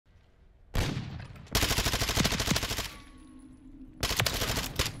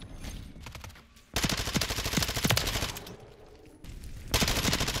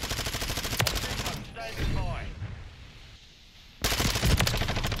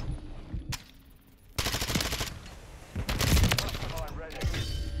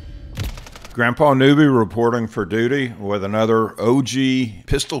Grandpa Newbie reporting for duty with another OG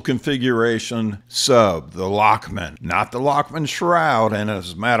pistol configuration sub, the Lachmann. Not the Lachmann Shroud, and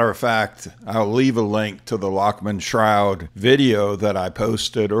as a matter of fact, I'll leave a link to the Lachmann Shroud video that I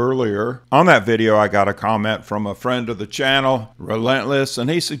posted earlier. On that video, I got a comment from a friend of the channel, Relentless, and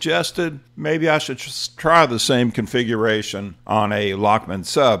he suggested maybe I should just try the same configuration on a Lachmann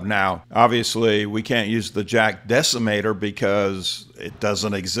sub. Now, obviously, we can't use the jack decimator because it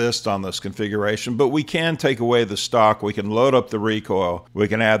doesn't exist on this configuration, but we can take away the stock. We can load up the recoil. We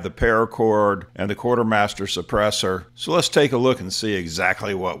can add the paracord and the quartermaster suppressor. So let's take a look and see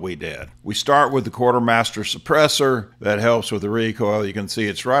exactly what we did. We start with the quartermaster suppressor. That helps with the recoil. You can see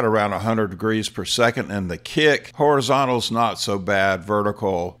it's right around 100 degrees per second, and the kick, horizontal's not so bad.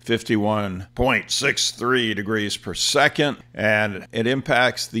 Vertical, 51.63 degrees per second, and it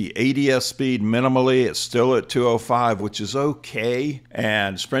impacts the ADS speed minimally. It's still at 205, which is okay.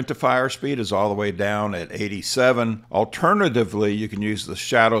 And sprint to fire speed is all the way down at 87. Alternatively, you can use the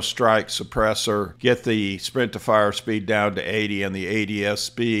shadow strike suppressor, get the sprint to fire speed down to 80 and the ADS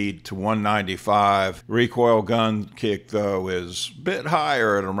speed to 195. Recoil gun kick, though, is a bit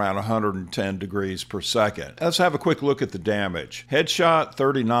higher at around 110 degrees per second. Let's have a quick look at the damage. Headshot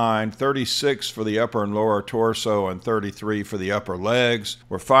 39, 36 for the upper and lower torso, and 33 for the upper legs.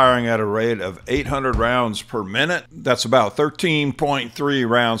 We're firing at a rate of 800 rounds per minute. That's about 13.3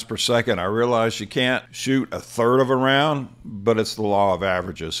 rounds per second. I realize you can't shoot a third of a round, but it's the law of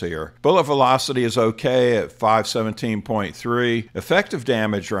averages here. Bullet velocity is okay at 517.3. Effective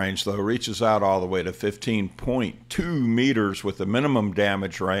damage range, though, reaches out all the way to 15.2 meters with the minimum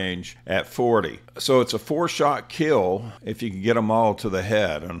damage range at 40. So it's a 4-shot kill if you can get them all to the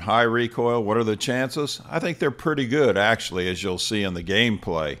head. And high recoil, what are the chances? I think they're pretty good, actually, as you'll see in the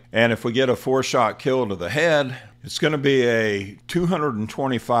gameplay. And if we get a 4-shot kill to the head, it's going to be a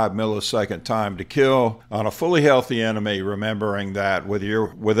 225 millisecond time to kill on a fully healthy enemy, remembering that with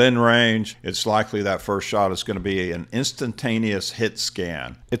you're within range, it's likely that first shot is going to be an instantaneous hit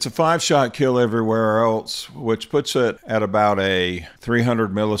scan. It's a 5-shot kill everywhere else, which puts it at about a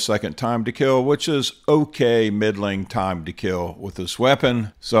 300 millisecond time to kill, which is okay, middling time to kill with this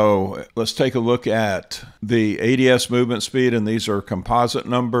weapon. So let's take a look at the ADS movement speed, and these are composite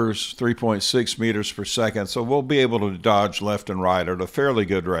numbers, 3.6 meters per second. So we'll be able to dodge left and right at a fairly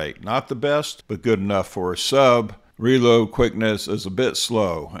good rate. Not the best, but good enough for a sub. Reload quickness is a bit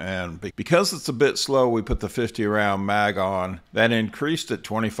slow, and because it's a bit slow, we put the 50 round mag on. That increased at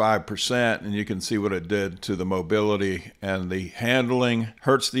 25%, and you can see what it did to the mobility and the handling.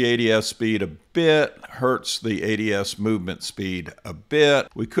 Hurts the ADS speed a bit, hurts the ADS movement speed a bit.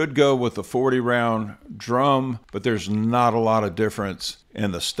 We could go with a 40 round drum, but there's not a lot of difference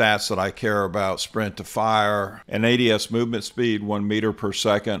in the stats that I care about. Sprint to fire and ADS movement speed, 1 meter per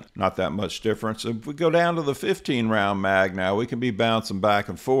second, not that much difference. If we go down to the 15 round mag now, we can be bouncing back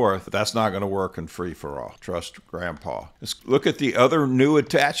and forth. That's not going to work in free for all. Trust Grandpa. Let's look at the other new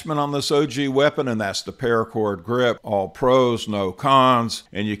attachment on this OG weapon, and that's the paracord grip. All pros, no cons,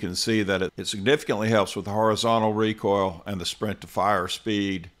 and you can see that it significantly helps with the horizontal recoil and the sprint to fire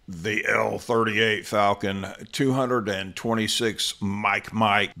speed. The L38 Falcon 226 mic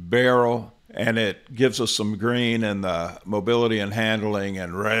barrel, and it gives us some green in the mobility and handling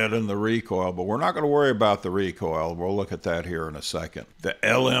and red in the recoil, but we're not going to worry about the recoil. We'll look at that here in a second. The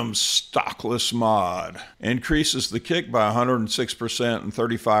LM stockless mod increases the kick by 106% and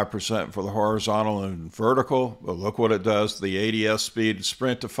 35% for the horizontal and vertical, but look what it does. The ADS speed,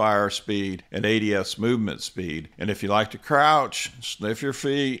 sprint to fire speed, and ADS movement speed. And if you like to crouch, sniff your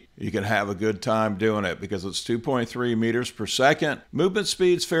feet, you can have a good time doing it because it's 2.3 meters per second. Movement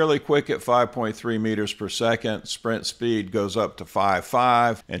speed's fairly quick at 5.3 meters per second. Sprint speed goes up to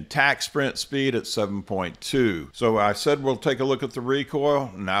 5.5, and tack sprint speed at 7.2. So I said we'll take a look at the recoil.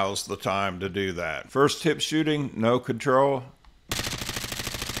 Now's the time to do that. First tip shooting, no control. It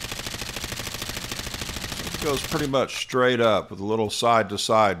goes pretty much straight up with a little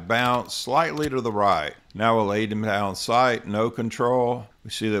side-to-side bounce, slightly to the right. Now we'll aim down sight, no control.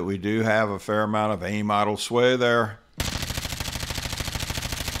 We see that we do have a fair amount of aim idle sway there.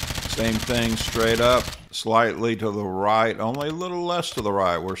 Same thing, straight up, slightly to the right, only a little less to the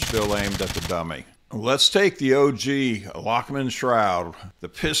right. We're still aimed at the dummy. Let's take the OG Lachmann Shroud, the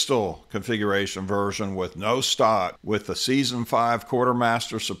pistol configuration version with no stock, with the Season 5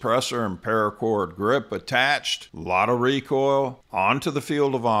 quartermaster suppressor and paracord grip attached, a lot of recoil, onto the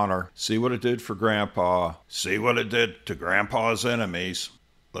field of honor. See what it did for Grandpa. See what it did to Grandpa's enemies.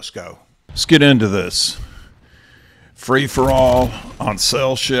 Let's go. Let's get into this. Free for all on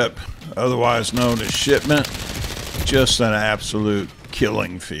cell ship, otherwise known as shipment. Just an absolute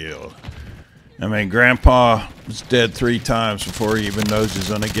killing field. I mean, Grandpa is dead 3 times before he even knows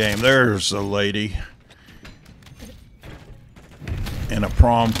he's in a game. There's a lady in a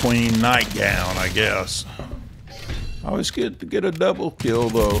prom queen nightgown, I guess. I always get to get a double kill,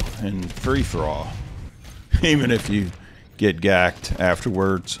 though, in free-for-all. Even if you get gacked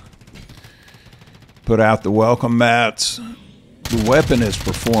afterwards. Put out the welcome mats. The weapon is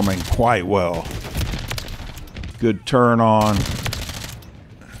performing quite well. Good turn on.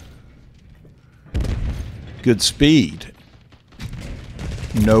 Good speed.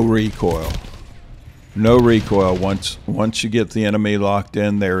 No recoil. No recoil. Once you get the enemy locked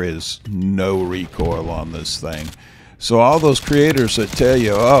in, there is no recoil on this thing. So all those creators that tell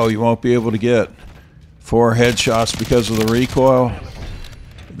you, oh, you won't be able to get 4 headshots because of the recoil,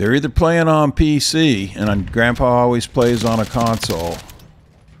 they're either playing on PC, and Grandpa always plays on a console,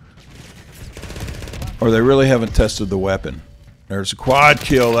 or they really haven't tested the weapon. There's a quad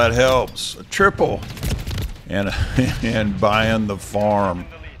kill, that helps. A triple. And buying the farm.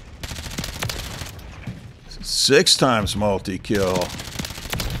 6 times multi-kill.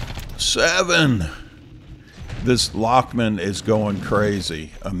 7. This Lachmann is going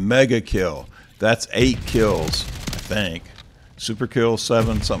crazy. A mega kill. That's 8 kills, I think. Super kill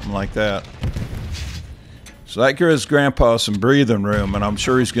 7, something like that. So that gives Grandpa some breathing room, and I'm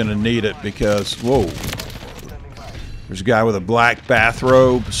sure he's going to need it because, whoa. There's a guy with a black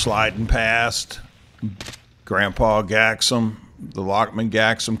bathrobe sliding past. Grandpa gacks him. The Lachmann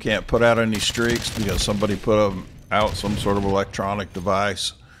gacks him. Can't put out any streaks because somebody put out some sort of electronic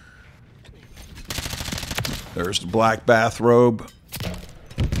device. There's the black bathrobe.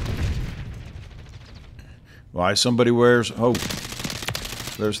 Why somebody wears... Oh,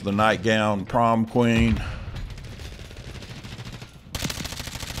 there's the nightgown prom queen.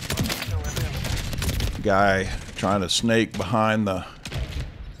 Guy trying to snake behind the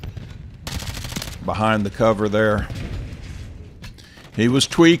cover there. He was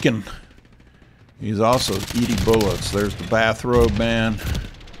tweaking. He's also eating bullets. There's the bathrobe man.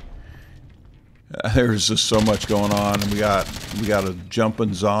 There's just so much going on. We got a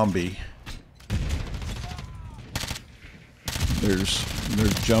jumping zombie. There's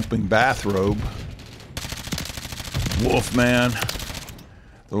jumping bathrobe. Wolfman.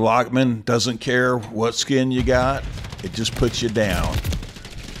 The Lachmann doesn't care what skin you got. It just puts you down.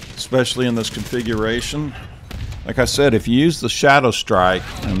 Especially in this configuration. Like I said, if you use the Shadow Strike,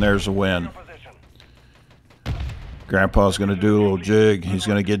 and there's a win. Grandpa's going to do a little jig. He's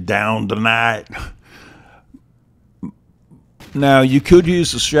going to get down tonight. Now, you could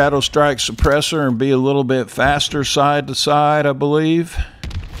use the Shadow Strike suppressor and be a little bit faster side to side, I believe.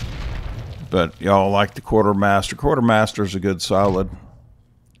 But y'all like the Quartermaster. Quartermaster's a good solid.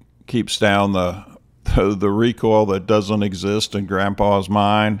 Keeps down the recoil that doesn't exist in Grandpa's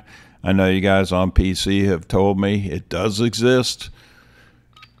mind. I know you guys on PC have told me it does exist.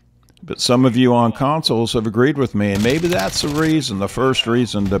 But some of you on consoles have agreed with me, and maybe that's the reason, the first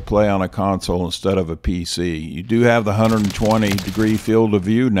reason to play on a console instead of a PC. You do have the 120-degree field of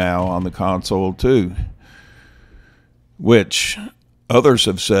view now on the console too, which others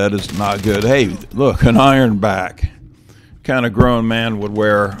have said is not good. Hey, look, an iron back. What kind of grown man would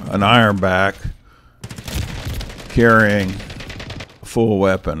wear an iron back carrying a full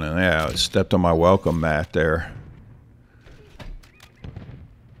weapon? And yeah, I stepped on my welcome mat there.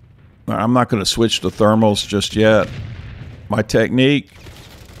 I'm not going to switch to thermals just yet. My technique,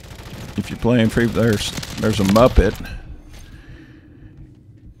 if you're playing free, there's a Muppet.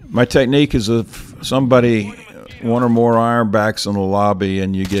 My technique is if somebody, one or more ironbacks in the lobby,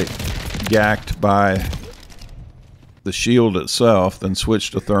 and you get gacked by the shield itself, then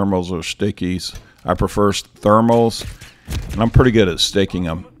switch to thermals or stickies. I prefer thermals, and I'm pretty good at sticking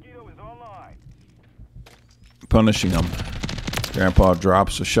them, punishing them. Grandpa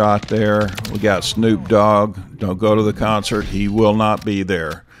drops a shot there. We got Snoop Dogg. Don't go to the concert. He will not be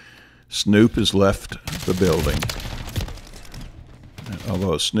there. Snoop has left the building.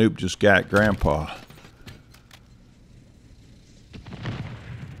 Although Snoop just got Grandpa.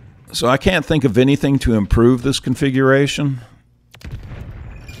 So I can't think of anything to improve this configuration.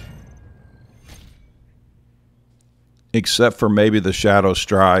 Except for maybe the Shadow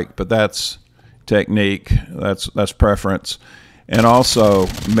Strike, but that's technique. That's preference. And also,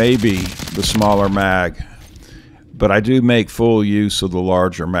 maybe the smaller mag. But I do make full use of the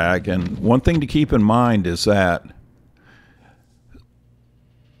larger mag. And one thing to keep in mind is that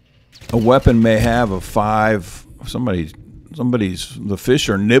a weapon may have a 5... the fish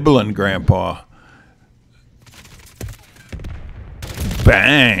are nibbling Grandpa.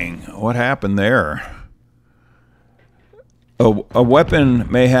 Bang! What happened there? A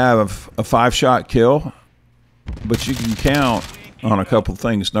weapon may have a 5-shot kill, but you can count on a couple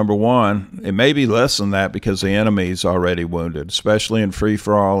things. Number one, it may be less than that because the enemy's already wounded, especially in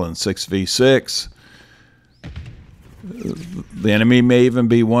free-for-all and 6v6. The enemy may even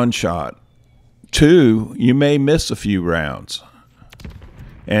be 1 shot. 2, you may miss a few rounds.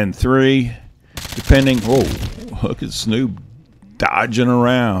 And 3, depending... Oh, look at Snoop dodging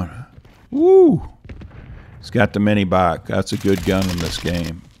around. Woo! He's got the mini bike. That's a good gun in this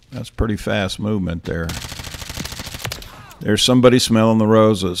game. That's pretty fast movement there. There's somebody smelling the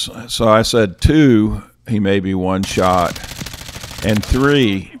roses. So I said 2, he may be 1 shot. And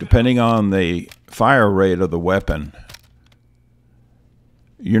 3, depending on the fire rate of the weapon,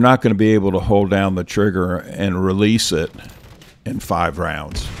 you're not going to be able to hold down the trigger and release it in 5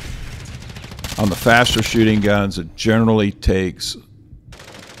 rounds. On the faster shooting guns, it generally takes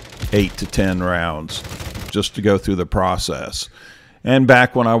 8 to 10 rounds just to go through the process. And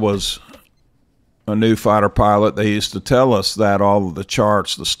back when I was a new fighter pilot, they used to tell us that all of the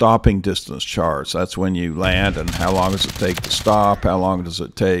charts, the stopping distance charts, that's when you land and how long does it take to stop, how long does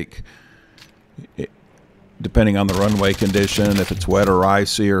it take, depending on the runway condition, if it's wet or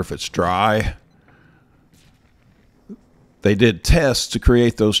icy or if it's dry. They did tests to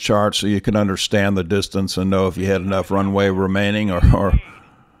create those charts so you could understand the distance and know if you had enough runway remaining or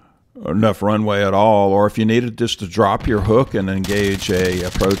enough runway at all, or if you needed just to drop your hook and engage a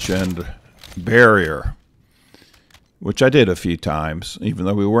approach end barrier, which I did a few times. Even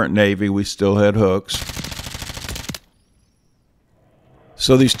though we weren't Navy, we still had hooks.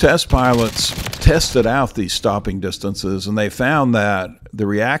 So these test pilots tested out these stopping distances, and they found that the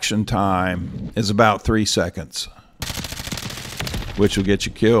reaction time is about 3 seconds, which will get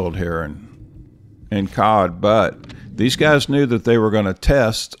you killed here in COD. But these guys knew that they were going to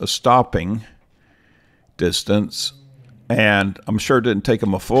test a stopping distance, and I'm sure it didn't take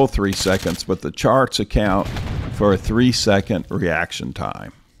them a full 3 seconds, but the charts account for a 3-second reaction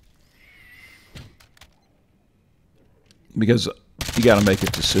time. Because you got to make a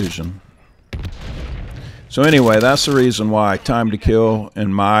decision. So anyway, that's the reason why time to kill,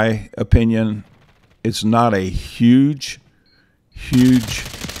 in my opinion, it's not a huge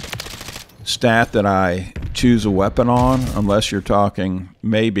stat that I choose a weapon on, unless you're talking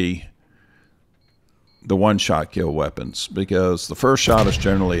maybe the 1-shot kill weapons, because the first shot is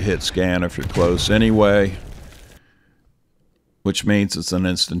generally a hit scan if you're close anyway, which means it's an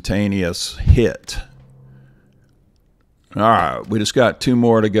instantaneous hit. All right, we just got 2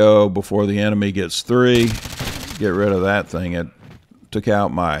 more to go before the enemy gets 3. Get rid of that thing. It took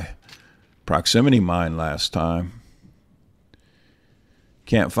out my proximity mine last time.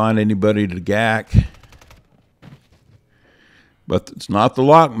 Can't find anybody to gack. But it's not the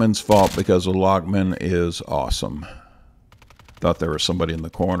Lachmann's fault, because the Lachmann is awesome. Thought there was somebody in the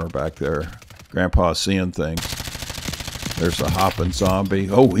corner back there. Grandpa's seeing things. There's a hopping zombie.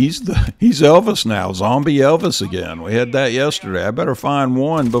 Oh, he's Elvis now. Zombie Elvis again. We had that yesterday. I better find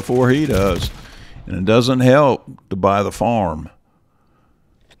one before he does. And it doesn't help to buy the farm.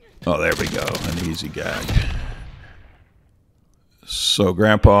 Oh, there we go. An easy gag. So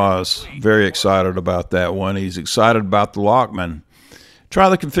Grandpa's very excited about that one. He's excited about the Lachmann. Try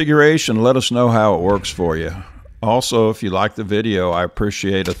the configuration. Let us know how it works for you. Also, if you like the video, I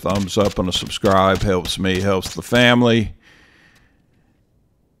appreciate a thumbs up and a subscribe. Helps me, helps the family.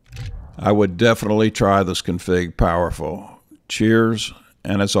 I would definitely try this config. Powerful. Cheers,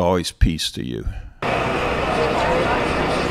 and as always, peace to you.